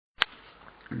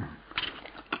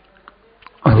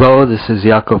Hello, this is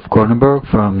Yaakov Kronenberg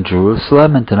from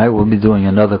Jerusalem, and tonight we'll be doing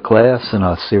another class in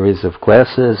our series of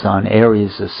classes on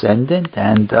Aries ascendant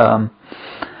and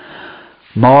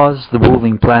Mars, the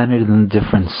ruling planet in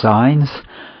different signs.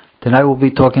 Tonight we'll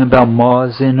be talking about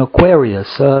Mars in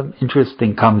Aquarius.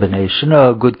 Interesting combination,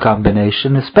 a good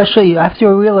combination, especially after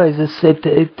you realize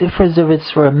it differs if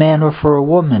it's for a man or for a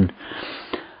woman.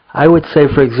 I would say,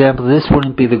 for example, this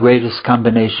wouldn't be the greatest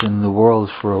combination in the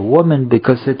world for a woman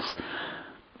because it's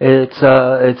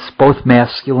both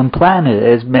masculine planet,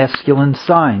 as masculine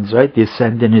signs, right? The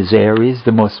ascendant is Aries,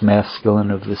 the most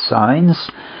masculine of the signs,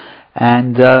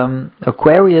 and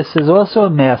Aquarius is also a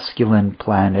masculine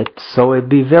planet. So it'd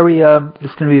be very,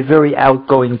 it's going to be a very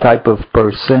outgoing type of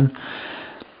person.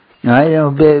 Right?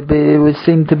 It would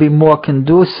seem to be more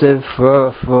conducive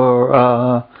for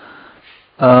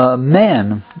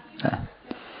man.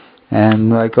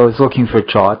 And like I was looking for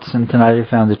charts, and tonight I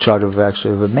found a chart of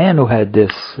a man who had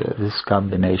this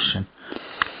combination.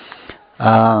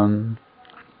 Right,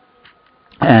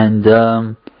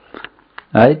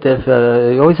 if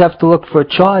you always have to look for a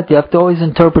chart, you have to always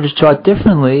interpret a chart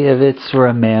differently if it's for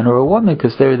a man or a woman,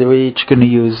 because they're each going to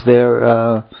use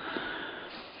their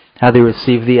how they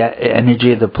receive the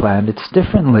energy of the planets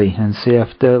differently, and so you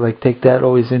have to take that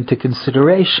always into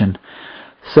consideration.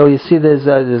 So you see, there's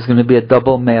going to be a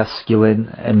double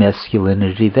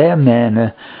masculinity there,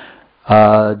 man.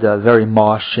 The very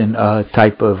Martian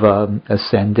type of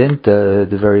ascendant,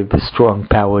 the very strong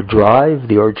power drive,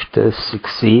 the urge to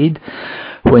succeed.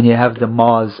 When you have the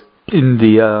Mars in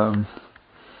the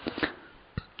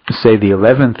say the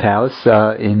 11th house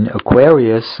in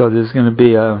Aquarius, so there's going to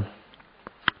be a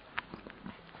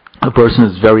person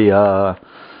who's very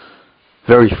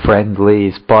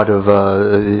friendly. He's part of.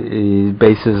 He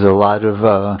bases a lot of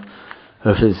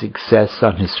his success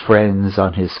on his friends,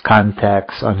 on his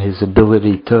contacts, on his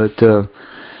ability to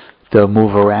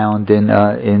move around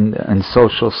in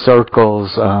social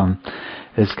circles.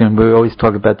 It's going to be, we always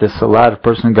talk about this a lot. A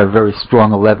person who got a very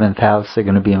strong 11th house, they're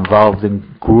going to be involved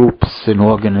in groups and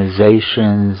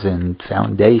organizations and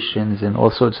foundations and all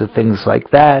sorts of things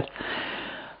like that.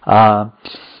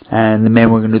 And the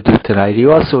man we're going to do tonight, he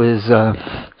also is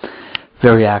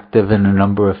very active in a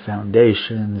number of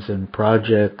foundations and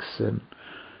projects and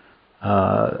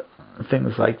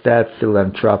things like that,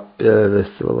 philanthropic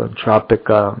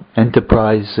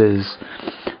enterprises.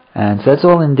 And so that's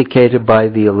all indicated by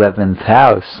the 11th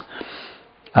house.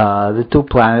 The two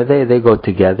planets, they go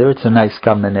together. It's a nice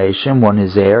combination. One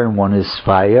is air and one is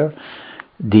fire.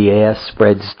 The air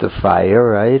spreads the fire,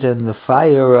 right? And the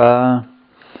fire...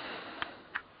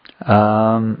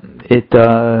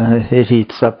 it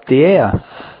heats up the air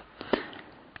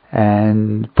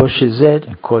and pushes it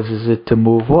and causes it to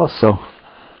move also.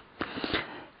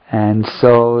 And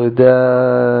so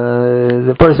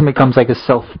the person becomes like a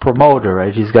self-promoter,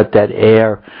 right? He's got that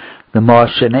air, the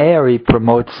Martian air, he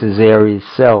promotes his Aries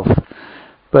self.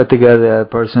 But the other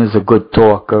person is a good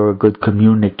talker, a good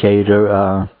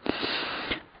communicator,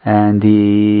 and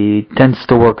he tends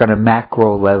to work on a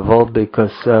macro level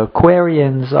because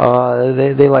Aquarians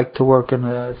they like to work in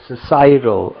a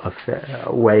societal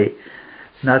way,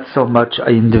 not so much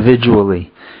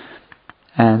individually.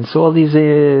 And so all these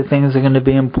things are going to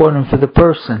be important for the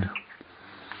person.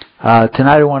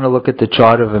 Tonight I want to look at the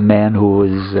chart of a man who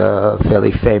is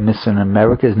fairly famous in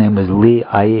America. His name was Lee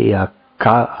Iacocca.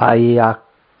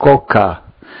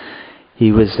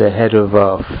 He was the head of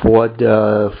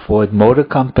Ford Motor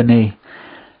Company,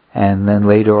 and then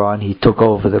later on he took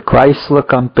over the Chrysler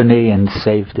Company and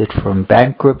saved it from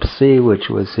bankruptcy, which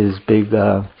was his big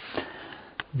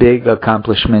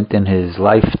accomplishment in his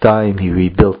lifetime. He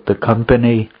rebuilt the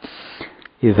company.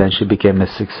 He eventually became a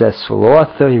successful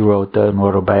author. He wrote an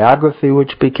autobiography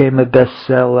which became a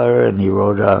bestseller, and he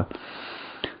wrote a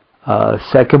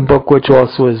second book which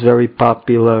also was very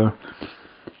popular.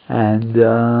 And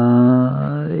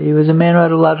he was a man who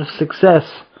had a lot of success.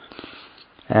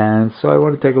 And so I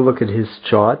want to take a look at his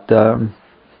chart. And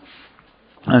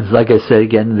like I said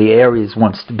again, the Aries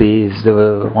wants to be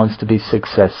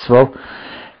successful.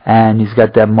 And he's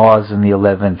got that Mars in the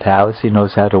 11th house. He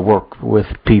knows how to work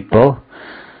with people,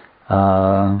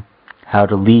 how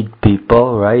to lead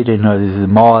people, right? You know,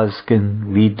 Mars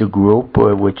can lead the group,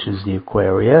 which is the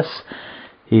Aquarius.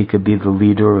 He could be the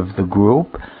leader of the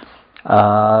group.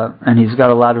 And he's got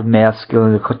a lot of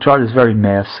masculine. The chart is very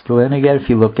masculine. Again, if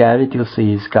you look at it, you'll see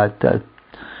he's got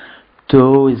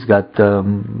two. He's got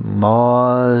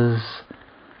Mars,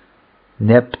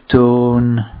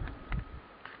 Neptune,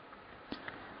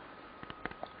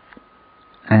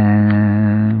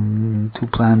 and two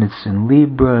planets in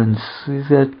Libra, and he's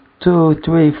got 2,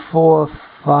 3, 4,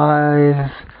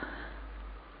 5,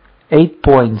 8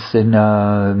 points in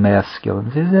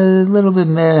masculine. He's a little bit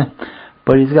meh,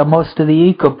 but he's got most of the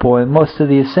eco point, most of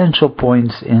the essential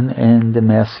points in the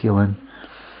masculine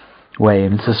way.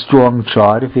 And it's a strong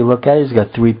chart. If you look at it, he's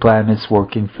got 3 planets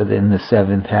working in the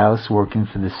 7th house, working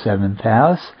for the 7th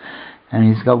house. And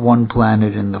he's got 1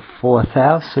 planet in the 4th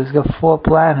house. So he's got 4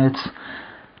 planets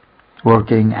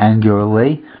working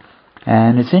angularly.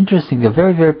 And it's interesting, a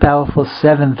very, very powerful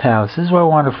 7th house. This is what I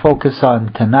want to focus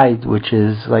on tonight, which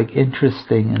is like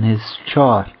interesting in his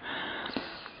chart.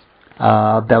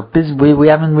 We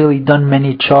haven't really done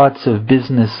many charts of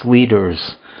business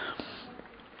leaders.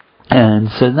 And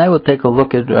so now we'll take a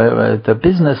look at the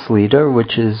business leader,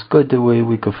 which is good that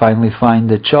we could finally find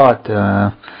the chart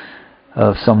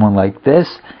of someone like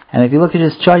this. And if you look at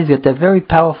his chart, he's got that very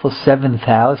powerful 7th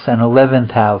house and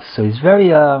 11th house. So he's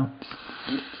very, at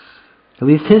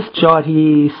least his chart,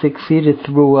 he succeeded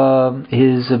through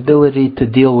his ability to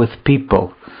deal with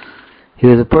people. He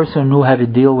was a person who knew how to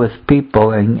deal with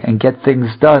people and get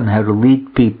things done, how to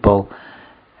lead people,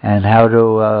 and how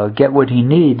to get what he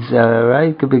needs,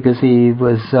 right? Because he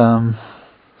was,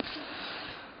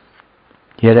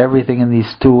 he had everything in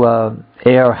these 2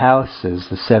 air houses.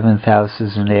 The 7th house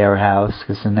is an air house,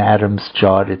 because in Adam's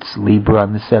chart it's Libra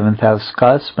on the 7th house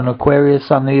cusp and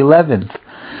Aquarius on the 11th.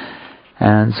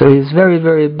 And so he's very,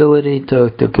 very ability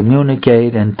to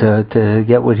communicate and to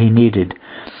get what he needed.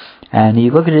 And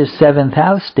you look at his 7th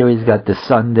house there, he's got the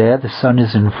sun there. The sun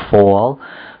is in fall.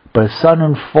 But a sun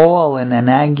in fall in an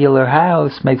angular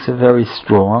house makes it very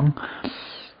strong.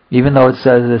 Even though it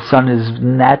says the sun is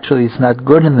naturally, it's not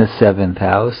good in the 7th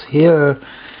house. Here,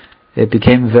 it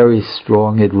became very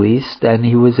strong at least, and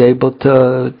he was able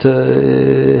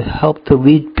to help to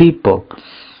lead people.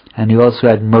 And he also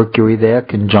had Mercury there,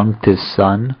 conjunct his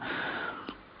sun.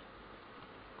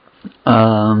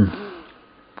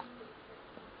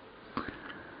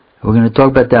 We're going to talk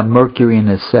about that Mercury in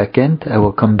a second. I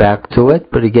will come back to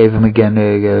it, but it gave him again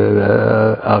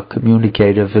a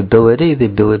communicative ability, the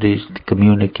ability to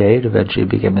communicate. Eventually he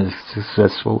became a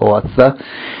successful author.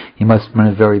 He must have been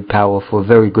a very powerful,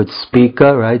 very good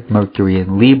speaker, right? Mercury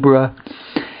in Libra.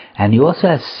 And he also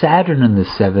has Saturn in the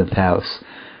 7th house.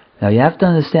 Now you have to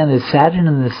understand that Saturn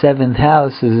in the 7th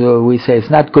house is, we say,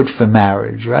 it's not good for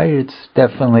marriage, right? It's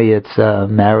definitely,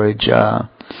 marriage,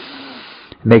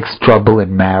 makes trouble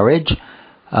in marriage,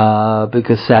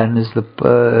 because Saturn is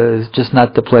just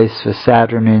not the place for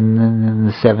Saturn in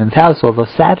the 7th house. Although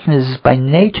Saturn is by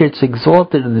nature, it's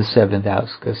exalted in the 7th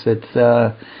house, because it's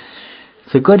a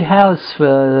good house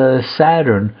for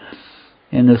Saturn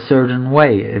in a certain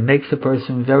way. It makes a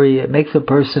person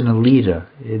a leader.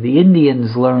 The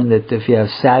Indians learned that if you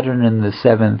have Saturn in the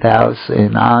 7th house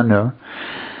in honor,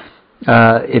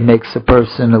 it makes a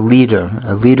person a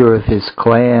leader of his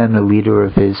clan, a leader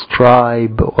of his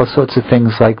tribe, all sorts of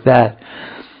things like that.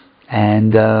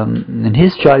 And in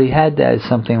his chart he had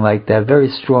something like that, very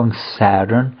strong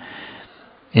Saturn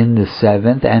in the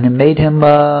 7th, and it made him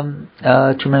a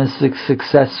tremendously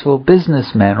successful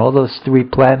businessman. All those 3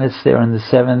 planets there in the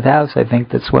 7th house, I think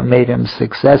that's what made him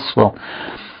successful.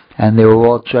 And they were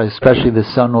all, especially the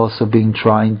sun also being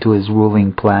trine to his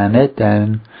ruling planet,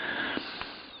 and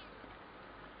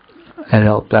it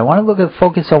helped. I want to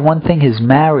focus on one thing, his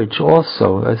marriage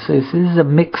also. This is a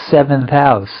mixed 7th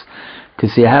house,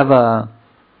 because you have a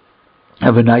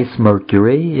nice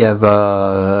Mercury, you have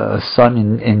a sun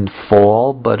in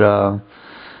fall, but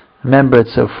remember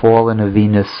it's a fall in a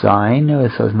Venus sign,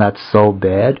 so it's not so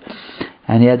bad.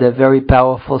 And you had a very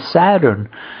powerful Saturn.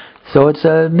 So it's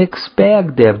a mixed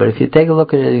bag there, but if you take a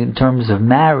look at it in terms of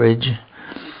marriage,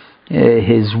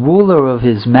 his ruler of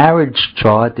his marriage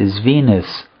chart is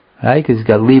Venus. Right, because he's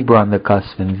got Libra on the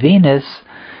cusp, and Venus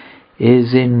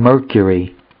is in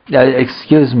Mercury.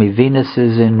 Venus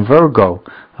is in Virgo,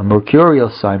 a mercurial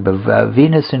sign, but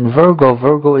Venus in Virgo,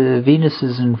 Venus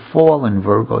is in fall in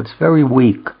Virgo. It's very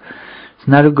weak. It's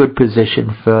not a good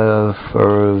position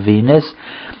for Venus.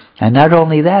 And not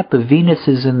only that, but Venus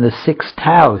is in the 6th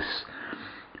house,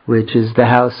 which is the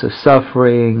house of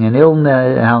suffering and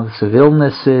illness, house of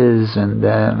illnesses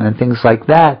and things like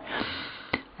that.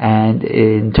 And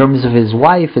in terms of his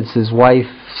wife, it's his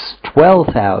wife's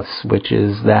 12th house, which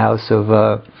is the house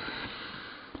of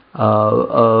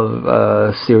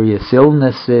serious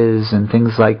illnesses and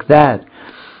things like that.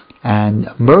 And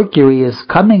Mercury is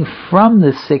coming from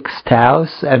the 6th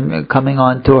house and coming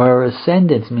on to her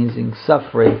ascendants, meaning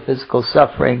suffering, physical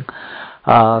suffering,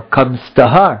 comes to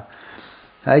her.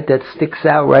 Right, that sticks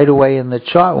out right away in the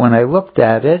chart when I looked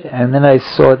at it, and then I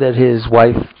saw that his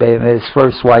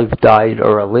first wife died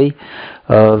early,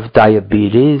 of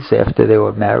diabetes after they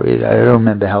were married. I don't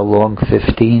remember how long,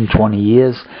 15, 20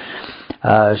 years.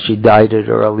 She died at an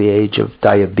early age of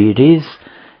diabetes.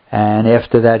 And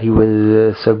after that he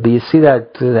was, so you see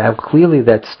that, how clearly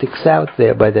that sticks out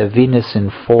there by the Venus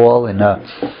in fall in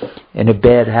a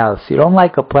bad house. You don't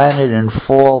like a planet in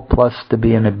fall plus to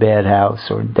be in a bad house,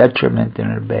 or detriment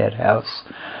in a bad house.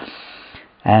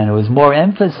 And it was more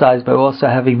emphasized by also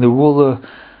having the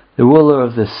ruler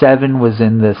of the 7 was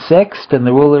in the 6th, and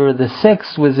the ruler of the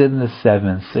 6th was in the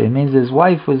 7th. So it means his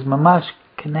wife was mamash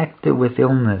connected with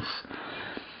illness.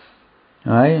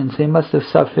 Right? And so he must have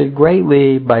suffered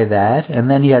greatly by that. And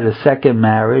then he had a second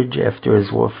marriage after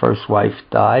his first wife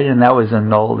died, and that was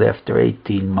annulled after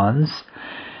 18 months.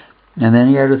 And then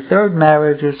he had a third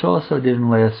marriage, which also didn't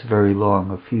last very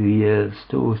long, a few years,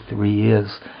 2 or 3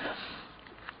 years.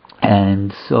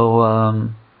 And so,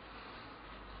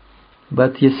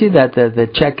 but you see that the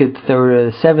checkered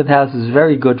third, 7th house is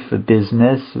very good for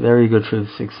business, very good for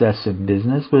success in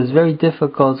business, but it's very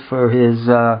difficult for his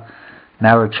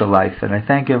marital life. And I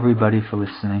thank everybody for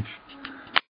listening.